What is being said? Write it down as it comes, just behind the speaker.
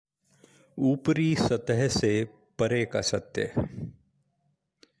ऊपरी सतह से परे का सत्य।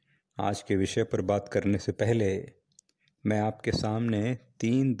 आज के विषय पर बात करने से पहले मैं आपके सामने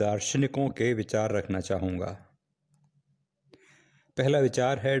 3 दार्शनिकों के विचार रखना चाहूँगा। पहला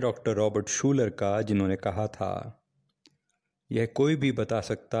विचार है डॉक्टर रॉबर्ट शूलर का, जिन्होंने कहा था, यह कोई भी बता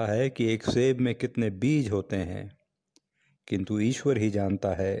सकता है कि एक सेब में कितने बीज होते हैं, किंतु ईश्वर ही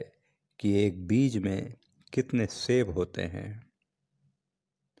जानता है कि एक बीज में कितने सेब होते हैं।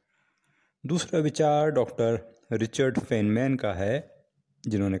 दूसरा विचार डॉक्टर रिचर्ड फेनमैन का है,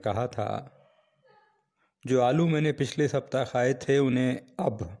 जिन्होंने कहा था, जो आलू मैंने पिछले सप्ताह खाए थे उन्हें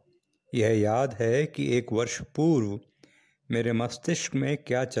अब यह याद है कि 1 वर्ष पूर्व मेरे मस्तिष्क में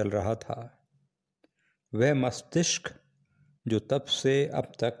क्या चल रहा था। वह मस्तिष्क जो तब से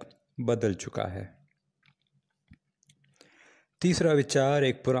अब तक बदल चुका है। तीसरा विचार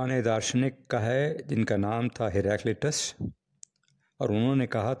एक पुराने दार्शनिक का है, जिनका नाम था हेराक्लिटस, और उन्होंने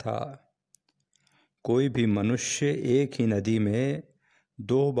कहा था, कोई भी मनुष्य एक ही नदी में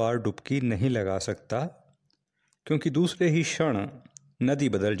 2 बार डुबकी नहीं लगा सकता, क्योंकि दूसरे ही क्षण नदी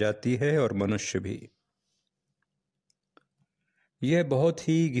बदल जाती है और मनुष्य भी। यह बहुत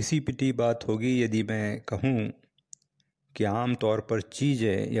ही घिसी पिटी बात होगी यदि मैं कहूँ कि आम तौर पर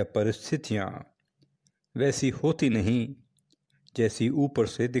चीज़ें या परिस्थितियाँ वैसी होती नहीं जैसी ऊपर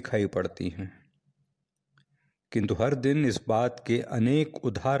से दिखाई पड़ती हैं, किंतु हर दिन इस बात के अनेक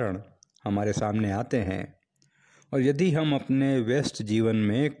उदाहरण हमारे सामने आते हैं, और यदि हम अपने व्यस्त जीवन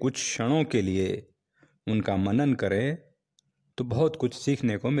में कुछ क्षणों के लिए उनका मनन करें तो बहुत कुछ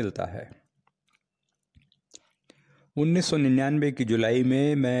सीखने को मिलता है। 1999 की जुलाई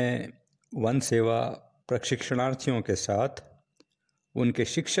में मैं वन सेवा प्रशिक्षणार्थियों के साथ उनके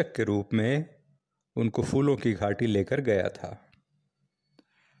शिक्षक के रूप में उनको फूलों की घाटी लेकर गया था।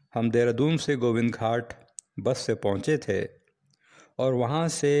 हम देहरादून से गोविंद घाट बस से पहुंचे थे और वहां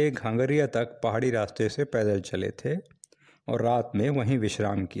से घांगरिया तक पहाड़ी रास्ते से पैदल चले थे और रात में वहीं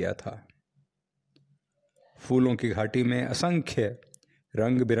विश्राम किया था। फूलों की घाटी में असंख्य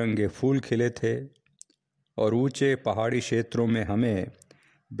रंग बिरंगे फूल खिले थे और ऊंचे पहाड़ी क्षेत्रों में हमें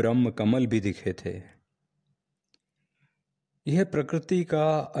ब्रह्म कमल भी दिखे थे। यह प्रकृति का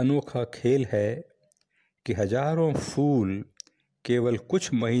अनोखा खेल है कि हजारों फूल केवल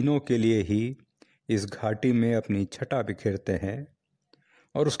कुछ महीनों के लिए ही इस घाटी में अपनी छटा बिखेरते हैं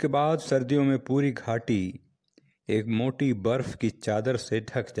और उसके बाद सर्दियों में पूरी घाटी एक मोटी बर्फ की चादर से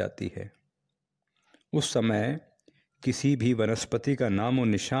ढक जाती है। उस समय किसी भी वनस्पति का नामो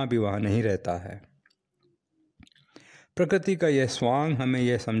निशान भी वहाँ नहीं रहता है। प्रकृति का यह स्वांग हमें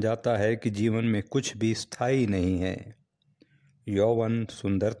यह समझाता है कि जीवन में कुछ भी स्थायी नहीं है। यौवन,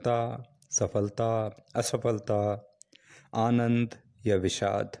 सुंदरता, सफलता, असफलता, आनंद या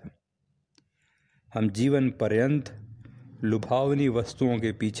विषाद, हम जीवन पर्यंत लुभावनी वस्तुओं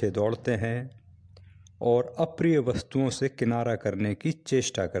के पीछे दौड़ते हैं और अप्रिय वस्तुओं से किनारा करने की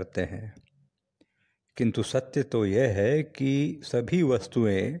चेष्टा करते हैं, किंतु सत्य तो यह है कि सभी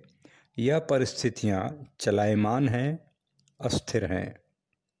वस्तुएं या परिस्थितियां चलायमान हैं, अस्थिर हैं।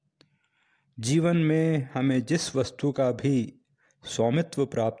 जीवन में हमें जिस वस्तु का भी स्वामित्व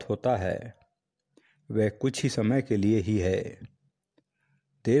प्राप्त होता है वह कुछ ही समय के लिए ही है।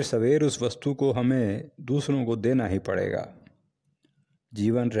 देर सवेर उस वस्तु को हमें दूसरों को देना ही पड़ेगा,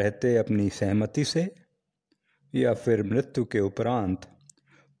 जीवन रहते अपनी सहमति से या फिर मृत्यु के उपरांत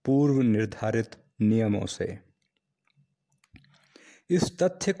पूर्व निर्धारित नियमों से। इस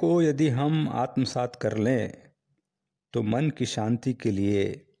तथ्य को यदि हम आत्मसात कर लें तो मन की शांति के लिए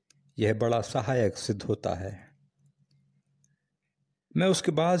यह बड़ा सहायक सिद्ध होता है। मैं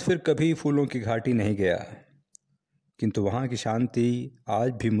उसके बाद फिर कभी फूलों की घाटी नहीं गया, किंतु वहाँ की शांति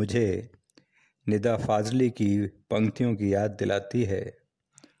आज भी मुझे निदा फाजली की पंक्तियों की याद दिलाती है।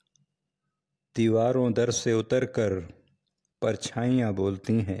 दीवारों दर से उतरकर परछाइयाँ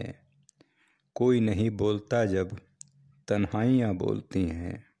बोलती हैं, कोई नहीं बोलता जब तन्हाइयाँ बोलती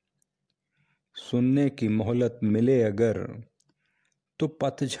हैं। सुनने की मोहलत मिले अगर तो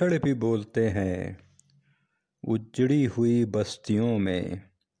पतझड़ भी बोलते हैं, उजड़ी हुई बस्तियों में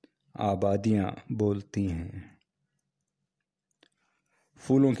आबादियाँ बोलती हैं।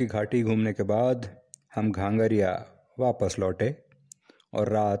 फूलों की घाटी घूमने के बाद हम घांगरिया वापस लौटे और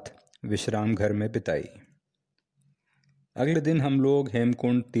रात विश्राम घर में बिताई। अगले दिन हम लोग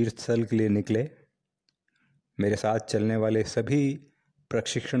हेमकुंड तीर्थस्थल के लिए निकले। मेरे साथ चलने वाले सभी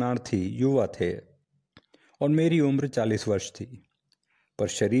प्रशिक्षणार्थी युवा थे और मेरी उम्र 40 वर्ष थी, पर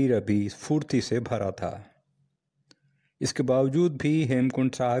शरीर अभी स्फूर्ति से भरा था। इसके बावजूद भी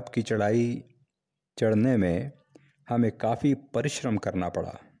हेमकुंड साहब की चढ़ाई चढ़ने में हमें काफ़ी परिश्रम करना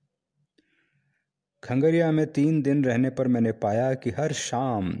पड़ा। खंगरिया में 3 दिन रहने पर मैंने पाया कि हर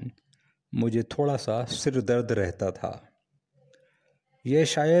शाम मुझे थोड़ा सा सिर दर्द रहता था। यह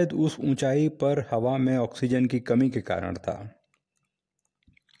शायद उस ऊंचाई पर हवा में ऑक्सीजन की कमी के कारण था।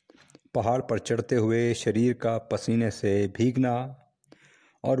 पहाड़ पर चढ़ते हुए शरीर का पसीने से भीगना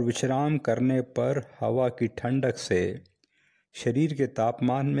और विश्राम करने पर हवा की ठंडक से शरीर के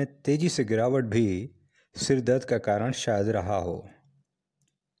तापमान में तेजी से गिरावट भी सिर दर्द का कारण शायद रहा हो।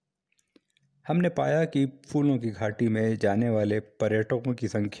 हमने पाया कि फूलों की घाटी में जाने वाले पर्यटकों की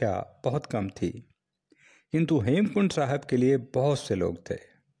संख्या बहुत कम थी, किंतु हेमकुंड साहब के लिए बहुत से लोग थे।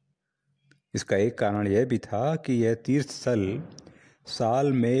 इसका एक कारण यह भी था कि यह तीर्थ स्थल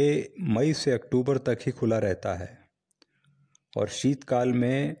साल में मई से अक्टूबर तक ही खुला रहता है और शीतकाल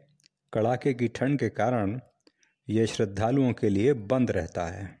में कड़ाके की ठंड के कारण यह श्रद्धालुओं के लिए बंद रहता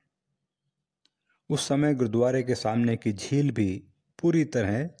है। उस समय गुरुद्वारे के सामने की झील भी पूरी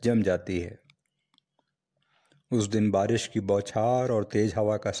तरह जम जाती है। उस दिन बारिश की बौछार और तेज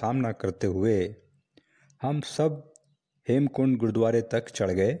हवा का सामना करते हुए हम सब हेमकुंड गुरुद्वारे तक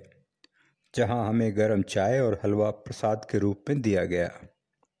चढ़ गए, जहां हमें गर्म चाय और हलवा प्रसाद के रूप में दिया गया।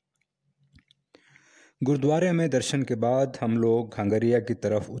 गुरुद्वारे में दर्शन के बाद हम लोग घांगरिया की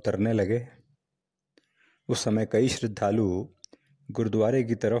तरफ उतरने लगे। उस समय कई श्रद्धालु गुरुद्वारे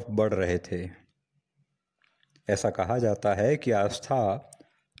की तरफ बढ़ रहे थे। ऐसा कहा जाता है कि आस्था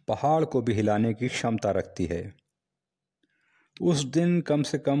पहाड़ को भी हिलाने की क्षमता रखती है। उस दिन कम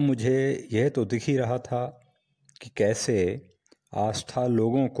से कम मुझे यह तो दिख ही रहा था कि कैसे आस्था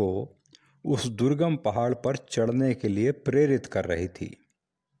लोगों को उस दुर्गम पहाड़ पर चढ़ने के लिए प्रेरित कर रही थी।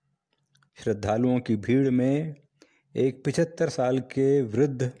 श्रद्धालुओं की भीड़ में एक 75 साल के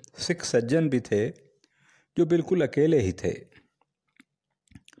वृद्ध सिख सज्जन भी थे, जो बिल्कुल अकेले ही थे।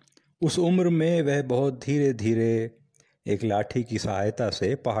 उस उम्र में वह बहुत धीरे धीरे एक लाठी की सहायता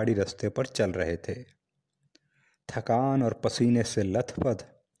से पहाड़ी रास्ते पर चल रहे थे। थकान और पसीने से लथपथ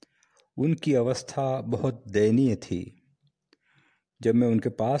उनकी अवस्था बहुत दयनीय थी। जब मैं उनके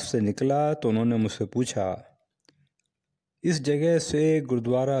पास से निकला तो उन्होंने मुझसे पूछा, इस जगह से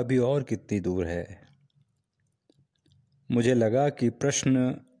गुरुद्वारा अभी और कितनी दूर है? मुझे लगा कि प्रश्न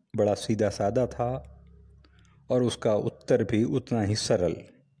बड़ा सीधा साधा था और उसका उत्तर भी उतना ही सरल।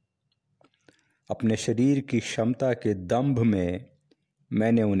 अपने शरीर की क्षमता के दंभ में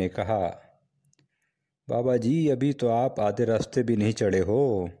मैंने उन्हें कहा, बाबा जी, अभी तो आप आधे रास्ते भी नहीं चढ़े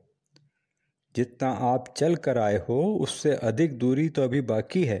हो। जितना आप चल कर आए हो उससे अधिक दूरी तो अभी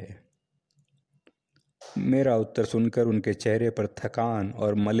बाकी है। मेरा उत्तर सुनकर उनके चेहरे पर थकान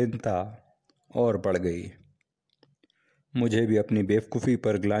और मलिनता और बढ़ गई। मुझे भी अपनी बेवकूफ़ी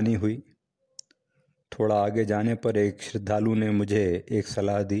पर ग्लानि हुई। थोड़ा आगे जाने पर एक श्रद्धालु ने मुझे एक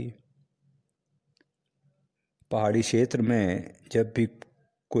सलाह दी। पहाड़ी क्षेत्र में जब भी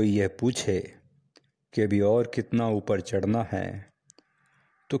कोई यह पूछे कि अभी और कितना ऊपर चढ़ना है,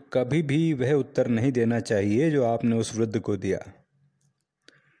 तो कभी भी वह उत्तर नहीं देना चाहिए जो आपने उस वृद्ध को दिया।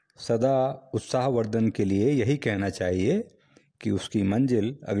 सदा उत्साहवर्धन के लिए यही कहना चाहिए कि उसकी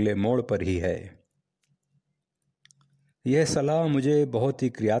मंजिल अगले मोड़ पर ही है। यह सलाह मुझे बहुत ही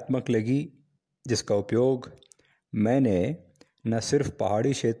क्रियात्मक लगी, जिसका उपयोग मैंने न सिर्फ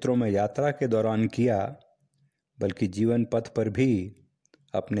पहाड़ी क्षेत्रों में यात्रा के दौरान किया, बल्कि जीवन पथ पर भी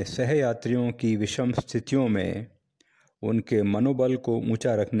अपने सहयात्रियों की विषम स्थितियों में उनके मनोबल को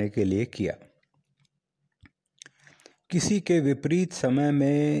ऊंचा रखने के लिए किया। किसी के विपरीत समय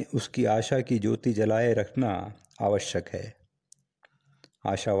में उसकी आशा की ज्योति जलाए रखना आवश्यक है।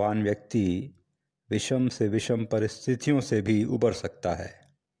 आशावान व्यक्ति विषम से विषम परिस्थितियों से भी उबर सकता है।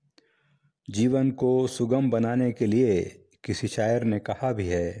 जीवन को सुगम बनाने के लिए किसी शायर ने कहा भी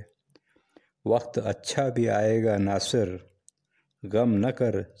है, वक्त अच्छा भी आएगा नासिर, गम न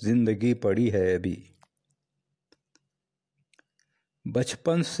कर जिंदगी पड़ी है अभी।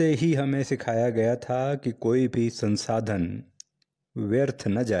 बचपन से ही हमें सिखाया गया था कि कोई भी संसाधन व्यर्थ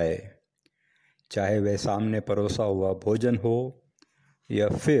न जाए, चाहे वह सामने परोसा हुआ भोजन हो या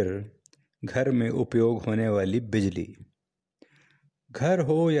फिर घर में उपयोग होने वाली बिजली। घर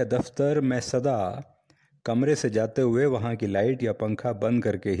हो या दफ्तर, मैं सदा कमरे से जाते हुए वहाँ की लाइट या पंखा बंद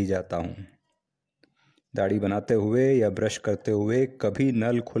करके ही जाता हूँ। दाढ़ी बनाते हुए या ब्रश करते हुए कभी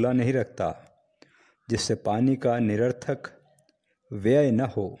नल खुला नहीं रखता, जिससे पानी का निरर्थक व्यय न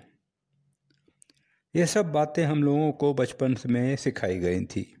हो। यह सब बातें हम लोगों को बचपन में सिखाई गई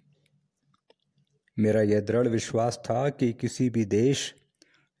थी। मेरा यह दृढ़ विश्वास था कि किसी भी देश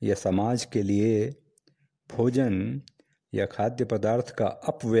या समाज के लिए भोजन या खाद्य पदार्थ का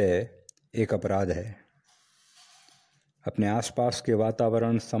अपव्यय एक अपराध है। अपने आसपास के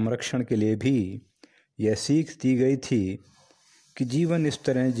वातावरण संरक्षण के लिए भी यह सीख दी गई थी कि जीवन इस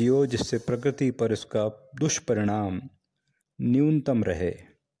तरह जियो जिससे प्रकृति पर इसका दुष्परिणाम न्यूनतम रहे।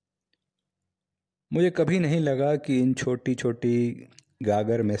 मुझे कभी नहीं लगा कि इन छोटी छोटी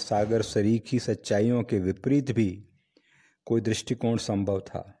गागर में सागर सरीखी सच्चाइयों के विपरीत भी कोई दृष्टिकोण संभव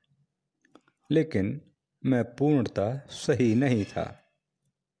था, लेकिन मैं पूर्णतः सही नहीं था।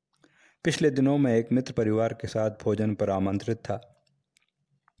 पिछले दिनों मैं एक मित्र परिवार के साथ भोजन पर आमंत्रित था।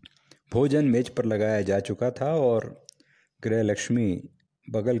 भोजन मेज पर लगाया जा चुका था और गृहलक्ष्मी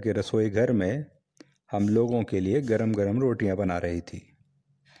बगल के रसोई घर में हम लोगों के लिए गरम गरम रोटियां बना रही थी।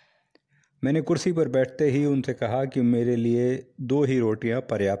 मैंने कुर्सी पर बैठते ही उनसे कहा कि मेरे लिए 2 ही रोटियां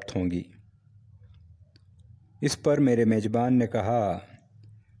पर्याप्त होंगी। इस पर मेरे मेजबान ने कहा,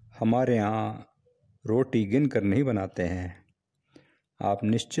 हमारे यहाँ रोटी गिन कर नहीं बनाते हैं, आप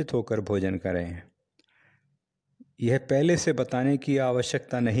निश्चित होकर भोजन करें। यह पहले से बताने की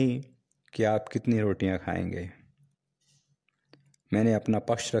आवश्यकता नहीं कि आप कितनी रोटियां खाएंगे। मैंने अपना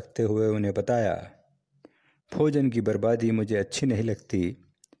पक्ष रखते हुए उन्हें बताया, भोजन की बर्बादी मुझे अच्छी नहीं लगती,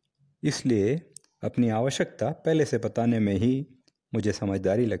 इसलिए अपनी आवश्यकता पहले से बताने में ही मुझे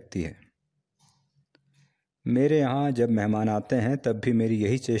समझदारी लगती है। मेरे यहाँ जब मेहमान आते हैं तब भी मेरी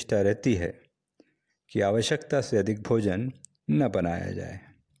यही चेष्टा रहती है कि आवश्यकता से अधिक भोजन न बनाया जाए।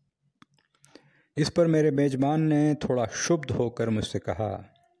 इस पर मेरे मेजबान ने थोड़ा क्षुब्ध होकर मुझसे कहा,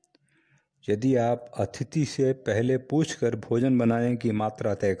 यदि आप अतिथि से पहले पूछकर भोजन बनाने की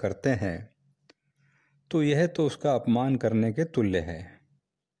मात्रा तय करते हैं तो यह तो उसका अपमान करने के तुल्य है।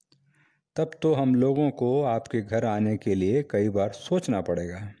 तब तो हम लोगों को आपके घर आने के लिए कई बार सोचना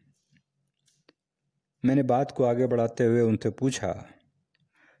पड़ेगा। मैंने बात को आगे बढ़ाते हुए उनसे पूछा,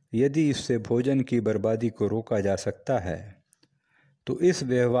 यदि इससे भोजन की बर्बादी को रोका जा सकता है तो इस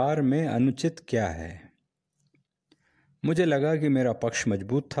व्यवहार में अनुचित क्या है? मुझे लगा कि मेरा पक्ष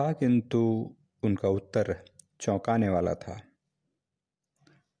मजबूत था, किंतु उनका उत्तर चौंकाने वाला था।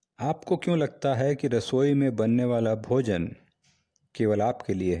 आपको क्यों लगता है कि रसोई में बनने वाला भोजन केवल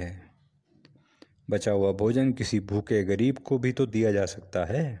आपके लिए है? बचा हुआ भोजन किसी भूखे गरीब को भी तो दिया जा सकता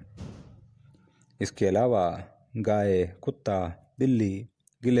है। इसके अलावा गाय, कुत्ता, बिल्ली,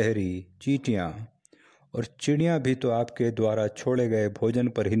 गिलहरी, चींटियाँ और चिड़ियाँ भी तो आपके द्वारा छोड़े गए भोजन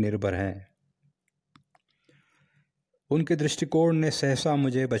पर ही निर्भर हैं। उनके दृष्टिकोण ने सहसा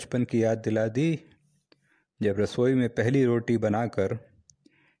मुझे बचपन की याद दिला दी, जब रसोई में पहली रोटी बनाकर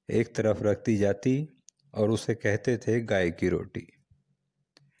एक तरफ रख दी जाती और उसे कहते थे गाय की रोटी।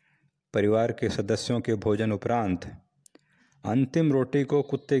 परिवार के सदस्यों के भोजन उपरांत अंतिम रोटी को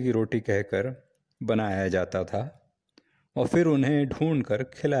कुत्ते की रोटी कहकर बनाया जाता था और फिर उन्हें ढूंढकर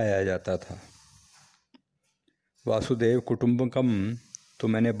खिलाया जाता था। वासुदेव कुटुंबकम तो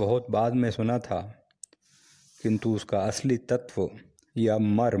मैंने बहुत बाद में सुना था, किंतु उसका असली तत्व या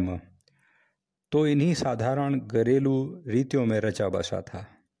मर्म तो इन्हीं साधारण घरेलू रीतियों में रचा बसा था।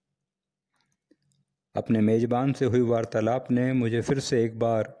 अपने मेजबान से हुई वार्तालाप ने मुझे फिर से एक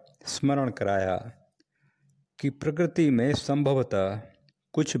बार स्मरण कराया कि प्रकृति में संभवतः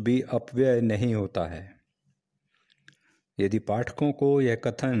कुछ भी अपव्यय नहीं होता है। यदि पाठकों को यह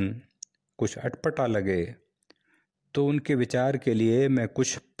कथन कुछ अटपटा लगे तो उनके विचार के लिए मैं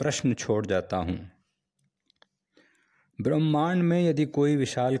कुछ प्रश्न छोड़ जाता हूँ। ब्रह्मांड में यदि कोई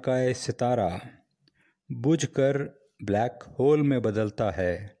विशालकाय सितारा बुझकर ब्लैक होल में बदलता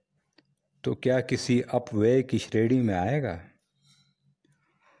है तो क्या किसी अपव्यय की श्रेणी में आएगा?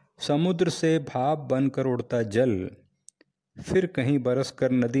 समुद्र से भाप बनकर उड़ता जल फिर कहीं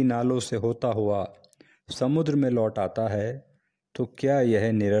बरसकर नदी नालों से होता हुआ समुद्र में लौट आता है तो क्या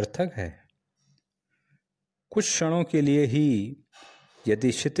यह निरर्थक है? कुछ क्षणों के लिए ही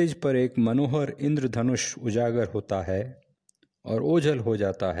यदि क्षितिज पर एक मनोहर इंद्रधनुष उजागर होता है और ओझल हो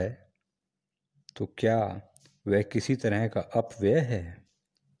जाता है तो क्या वह किसी तरह का अपव्यय है?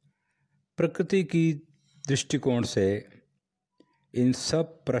 प्रकृति की दृष्टिकोण से इन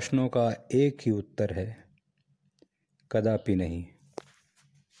सब प्रश्नों का एक ही उत्तर है, कदापि नहीं।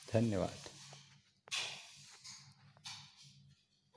 धन्यवाद।